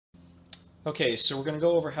Okay, so we're going to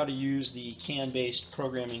go over how to use the CAN-based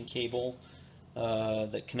programming cable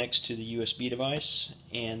that connects to the USB device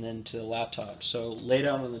and then to the laptop. So laid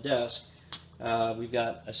out on the desk, we've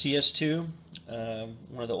got a CS2,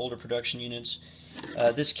 one of the older production units.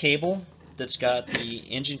 This cable that's got the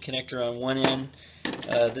engine connector on one end.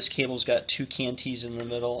 This cable's got two CAN-Ts in the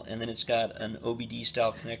middle, and then it's got an OBD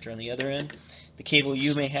style connector on the other end. The cable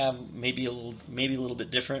you may have may be a little bit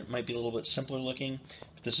different, might be a little bit simpler looking,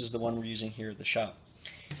 but this is the one we're using here at the shop.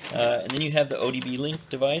 And then you have the ODB link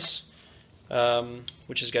device,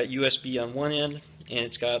 which has got USB on one end, and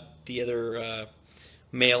it's got the other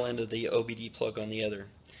male end of the OBD plug on the other.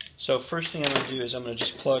 So first thing I'm going to do is I'm going to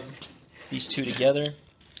just plug these two together.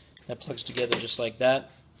 That plugs together just like that.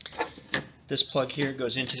 This plug here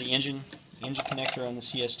goes into the engine connector on the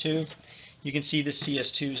CS2. You can see this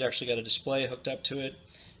CS2's actually got a display hooked up to it.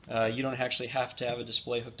 You don't actually have to have a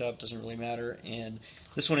display hooked up, doesn't really matter. And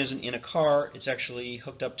this one isn't in a car, it's actually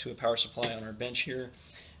hooked up to a power supply on our bench here.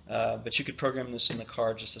 But you could program this in the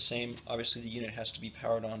car just the same. Obviously the unit has to be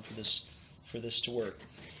powered on for this to work.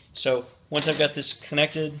 So once I've got this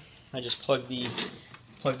connected, I just plug the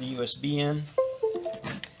USB in,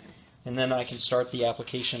 and then I can start the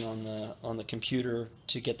application on the computer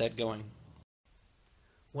to get that going.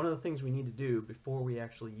 One of the things we need to do before we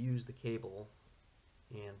actually use the cable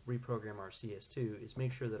and reprogram our CS2 is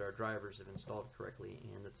make sure that our drivers have installed correctly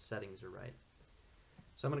and that the settings are right.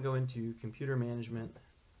 So I'm going to go into Computer Management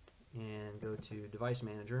and go to Device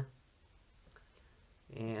Manager,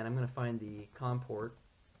 and I'm going to find the COM port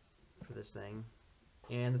for this thing.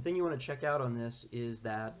 And the thing you want to check out on this is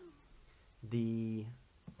that in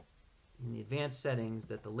the advanced settings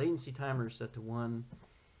that the latency timer is set to 1,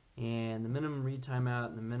 and the minimum read timeout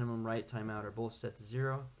and the minimum write timeout are both set to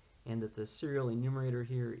 0, and that the serial enumerator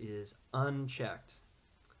here is unchecked.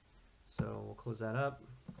 So we'll close that up,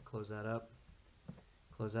 close that up,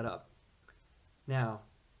 close that up. Now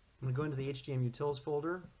I'm going to go into the HGM Utils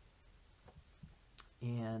folder,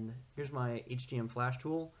 and here's my HGM Flash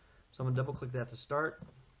tool. So I'm going to double click that to start,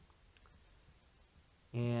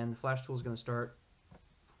 and the Flash tool is going to start.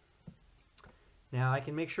 Now I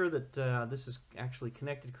can make sure that this is actually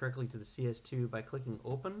connected correctly to the CS2 by clicking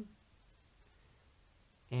Open,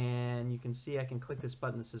 and you can see I can click this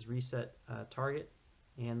button that says Reset Target,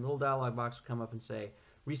 and the little dialog box will come up and say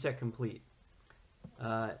Reset Complete.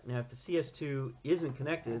 Now if the CS2 isn't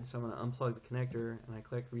connected, so I'm going to unplug the connector and I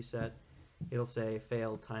click Reset, it'll say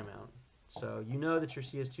Failed Timeout. So you know that your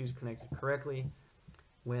CS2 is connected correctly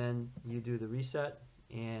when you do the reset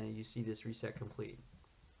and you see this Reset Complete.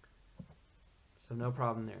 So no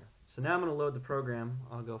problem there. So now I'm going to load the program.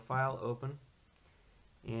 I'll go File, Open,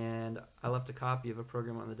 and I left a copy of a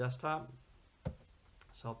program on the desktop.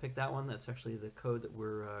 So I'll pick that one. That's actually the code that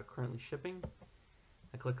we're currently shipping.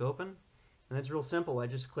 I click Open, and it's real simple. I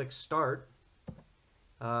just click Start,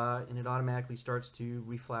 and it automatically starts to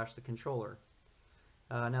reflash the controller.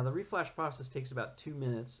 Now the reflash process takes about 2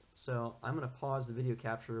 minutes, so I'm going to pause the video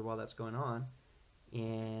capture while that's going on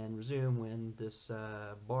and resume when this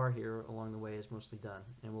bar here along the way is mostly done,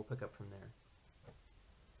 and we'll pick up from there.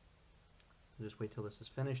 We'll just wait till this is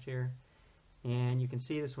finished here, and you can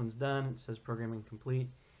see this one's done. It says programming complete,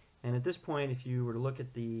 and at this point if you were to look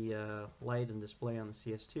at the light and display on the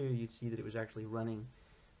CS2, you'd see that it was actually running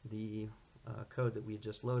the code that we had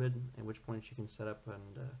just loaded, at which point you can set up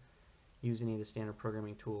and use any of the standard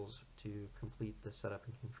programming tools to complete the setup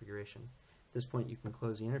and configuration. At this point you can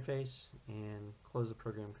close the interface and close the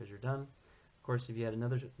program because you're done. Of course, if you had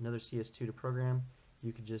another CS2 to program,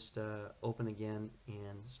 you could just open again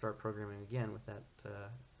and start programming again with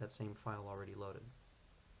that same file already loaded.